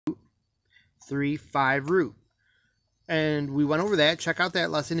3, 5 root. And we went over that. Check out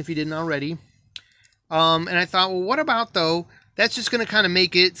that lesson if you didn't already. And I thought, well, what about, though, that's just going to kind of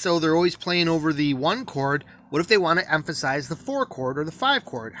make it so they're always playing over the 1 chord. What if they want to emphasize the 4 chord or the 5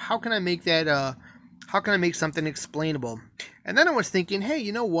 chord? How can I make that, how can I make something explainable? And then I was thinking, hey,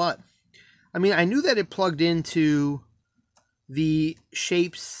 you know what? I mean, I knew that it plugged into the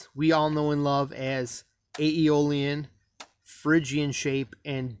shapes we all know and love as Aeolian, Phrygian shape,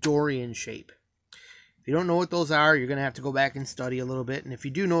 and Dorian shape. If you don't know what those are, you're going to have to go back and study a little bit. And if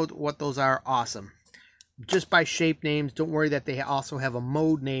you do know what those are, awesome. Just by shape names, don't worry that they also have a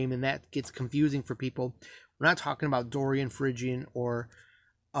mode name, and that gets confusing for people. We're not talking about Dorian, Phrygian, or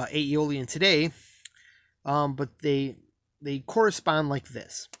Aeolian today, but they correspond like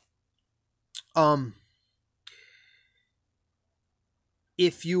this.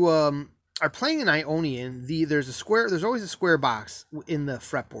 If you are playing an Ionian, there's always a square box in the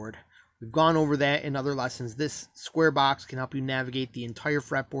fretboard. We've gone over that in other lessons. This square box can help you navigate the entire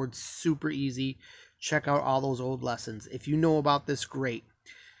fretboard super easy. Check out all those old lessons. If you know about this, great.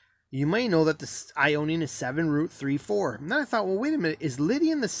 You may know that the Ionian is 7 root 3 4. And then I thought, well, wait a minute, is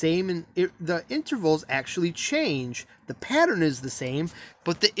Lydian the same? And the intervals actually change. The pattern is the same,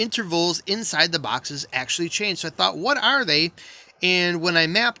 but the intervals inside the boxes actually change. So I thought, what are they? And when I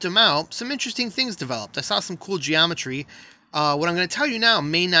mapped them out, some interesting things developed. I saw some cool geometry. What I'm going to tell you now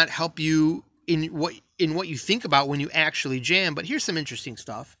may not help you in what you think about when you actually jam, but here's some interesting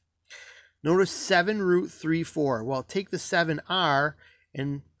stuff. Notice 7 root 3 4. Well, take the 7R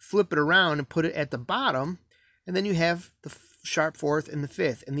and flip it around and put it at the bottom, and then you have the sharp 4th and the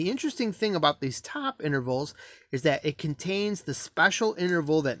 5th. And the interesting thing about these top intervals is that it contains the special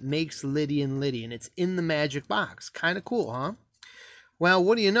interval that makes Lydian Lydian. It's in the magic box. Kind of cool, huh? Well,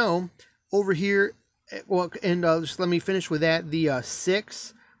 what do you know? Over here, well, and just let me finish with that. The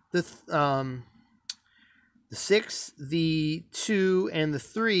 6, the 6, the 2, and the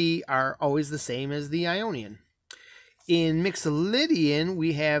 3 are always the same as the Ionian. In mixolydian,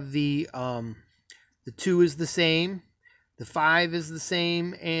 we have the 2 is the same, the 5 is the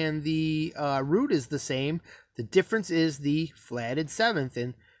same, and the root is the same. The difference is the flatted 7th,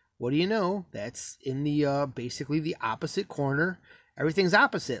 and what do you know? That's in the basically the opposite corner. Everything's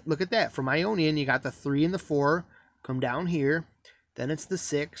opposite. Look at that. From Ionian, you got the 3 and the 4 come down here. Then it's the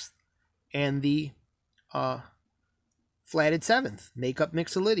 6th and the flatted 7th. Make up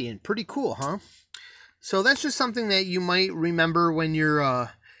mixolydian. Pretty cool, huh? So that's just something that you might remember when you're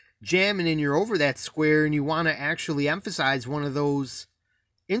jamming and you're over that square and you want to actually emphasize one of those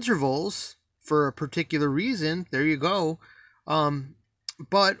intervals for a particular reason. There you go.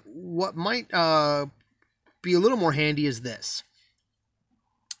 But what might be a little more handy is this.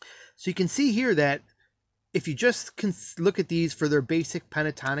 So you can see here that if you just look at these for their basic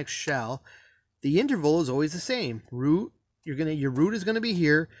pentatonic shell, the interval is always the same. Root, your root is going to be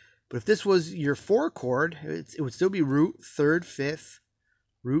here. But if this was your 4 chord, it would still be root, 3rd, 5th,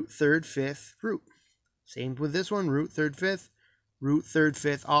 root, 3rd, 5th, root. Same with this one, root, 3rd, 5th, root, 3rd,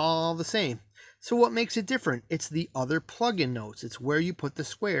 5th, all the same. So what makes it different? It's the other plug-in notes. It's where you put the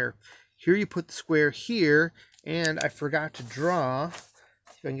square. Here you put the square here, and I forgot to draw.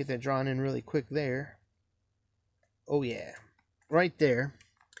 See if I can get that drawn in really quick there. Oh yeah, right there.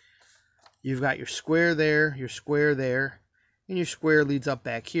 You've got your square there, your square there, and your square leads up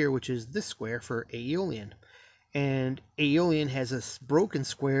back here, which is this square for Aeolian. And Aeolian has a broken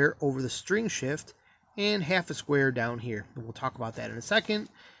square over the string shift and half a square down here. We'll talk about that in a second.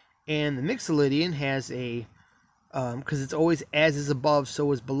 And the mixolydian has a, because it's always as is above,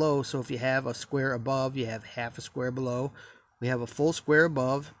 so is below. So if you have a square above, you have half a square below. We have a full square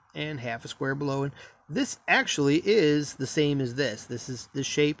above and half a square below. And this actually is the same as this. This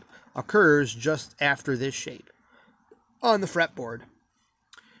shape occurs just after this shape on the fretboard.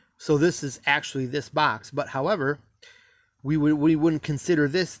 So this is actually this box. But however, we wouldn't consider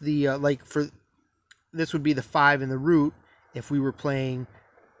this the this would be the 5 in the root if we were playing,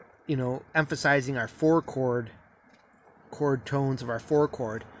 emphasizing our 4 chord tones of our 4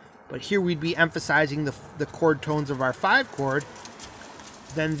 chord. But here we'd be emphasizing the chord tones of our 5 chord.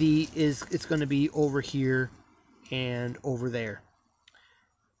 Then it's going to be over here and over there.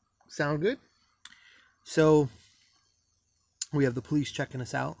 Sound good? So we have the police checking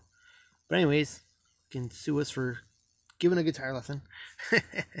us out. But anyways, you can sue us for giving a guitar lesson.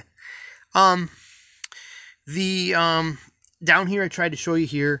 Down here I tried to show you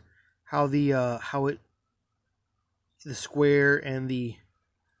here how the square and the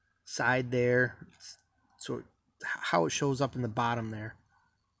side there, so how it shows up in the bottom there.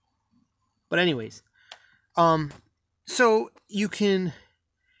 But anyways, so you can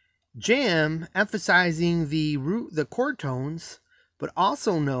jam emphasizing the chord tones, but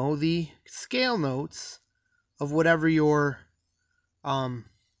also know the scale notes of whatever you're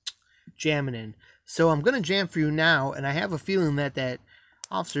jamming in. So I'm going to jam for you now, and I have a feeling that that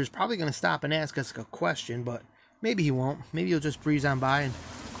officer is probably going to stop and ask us a question, but maybe he won't. Maybe he'll just breeze on by and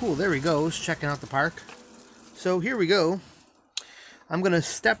cool, there he goes, checking out the park. So here we go. I'm going to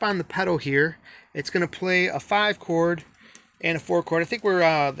step on the pedal here. It's going to play a 5 chord and a 4 chord. I think we're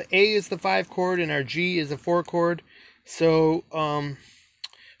the A is the 5 chord and our G is the 4 chord. So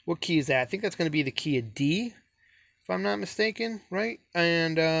what key is that? I think that's going to be the key of D, if I'm not mistaken, right?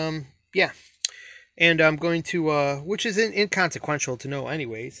 And yeah. And I'm going to, which is inconsequential to know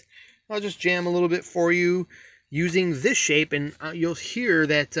anyways. I'll just jam a little bit for you using this shape, and you'll hear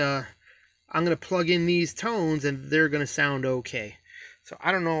that I'm going to plug in these tones and they're going to sound okay. So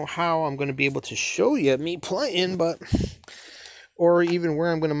I don't know how I'm going to be able to show you me playing, but, or even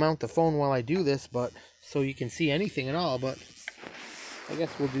where I'm going to mount the phone while I do this, but so you can see anything at all, but I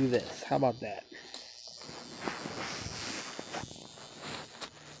guess we'll do this. How about that?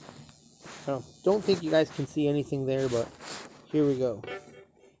 I don't think you guys can see anything there, but here we go.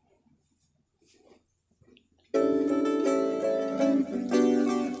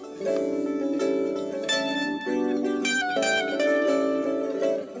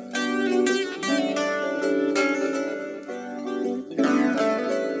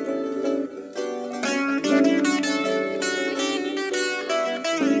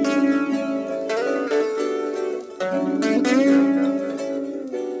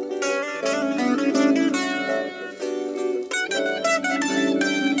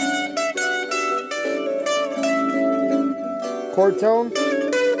 Chord tone,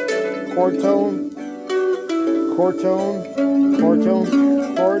 chord tone, chord tone, chord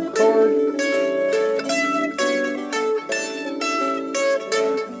tone, chord, chord.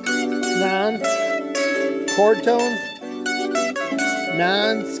 Non, chord tone,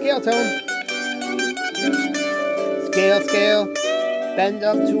 non, scale tone, scale, scale, bend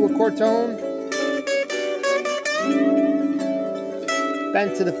up to a chord tone,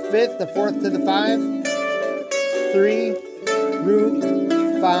 bend to the 5th, the 4th to the 5, 3, root,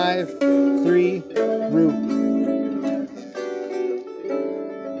 5, 3, root.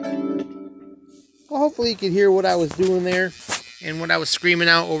 Well, hopefully you could hear what I was doing there and what I was screaming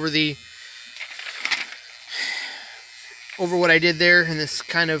out over what I did there in this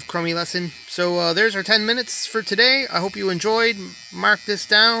kind of crummy lesson. So there's our 10 minutes for today. I hope you enjoyed. Mark this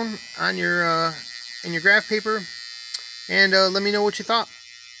down on your in your graph paper, and let me know what you thought.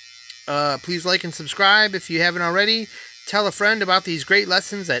 Please like and subscribe if you haven't already. Tell a friend about these great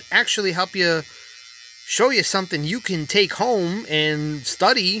lessons that actually help you, show you something you can take home and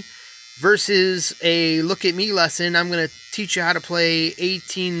study versus a look at me lesson. I'm going to teach you how to play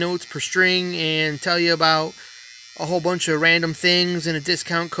 18 notes per string and tell you about a whole bunch of random things and a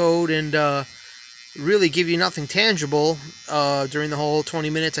discount code, and really give you nothing tangible during the whole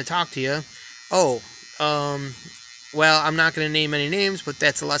 20 minutes I talk to you. Oh, well, I'm not going to name any names, but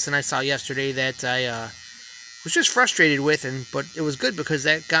that's a lesson I saw yesterday that I was just frustrated with, but it was good because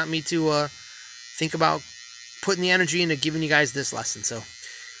that got me to think about putting the energy into giving you guys this lesson. So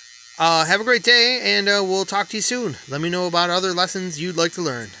have a great day, and we'll talk to you soon. Let me know about other lessons you'd like to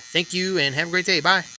learn. Thank you, and have a great day. Bye.